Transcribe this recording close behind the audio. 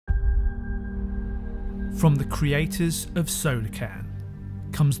From the creators of Solarcan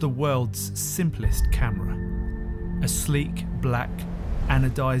comes the world's simplest camera, a sleek, black,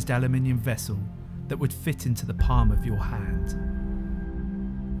 anodized aluminium vessel that would fit into the palm of your hand.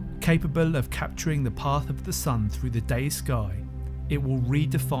 Capable of capturing the path of the sun through the day sky, it will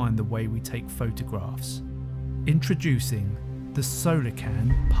redefine the way we take photographs. Introducing the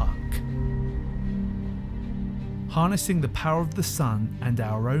Solarcan PUCK. Harnessing the power of the sun and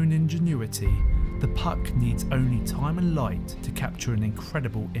our own ingenuity, the PUCK needs only time and light to capture an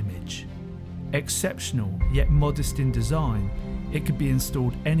incredible image. Exceptional yet modest in design, it could be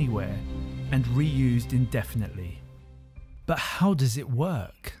installed anywhere and reused indefinitely. But how does it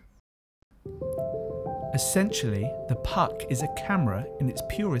work? Essentially, the PUCK is a camera in its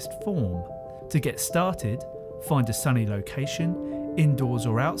purest form. To get started, find a sunny location, indoors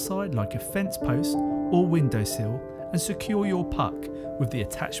or outside like a fence post or windowsill, and secure your PUCK with the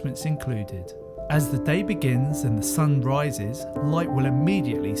attachments included. As the day begins and the sun rises, light will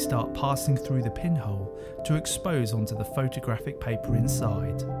immediately start passing through the pinhole to expose onto the photographic paper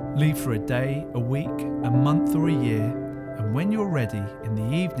inside. Leave for a day, a week, a month or a year, and when you're ready in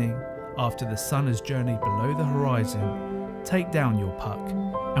the evening, after the sun has journeyed below the horizon, take down your PUCK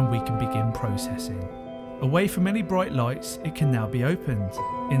and we can begin processing. Away from any bright lights, it can now be opened.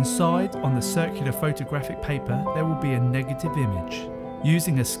 Inside, on the circular photographic paper, there will be a negative image.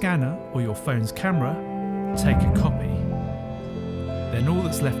 Using a scanner or your phone's camera, take a copy. Then all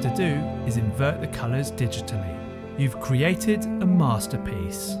that's left to do is invert the colours digitally. You've created a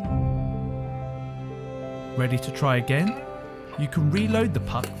masterpiece. Ready to try again? You can reload the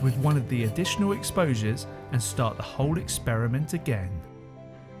PUCK with one of the additional exposures and start the whole experiment again.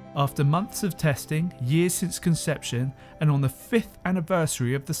 After months of testing, years since conception, and on the 5th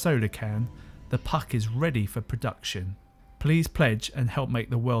anniversary of the Solarcan, the PUCK is ready for production. Please pledge and help make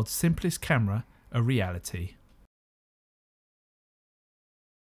the world's simplest camera a reality.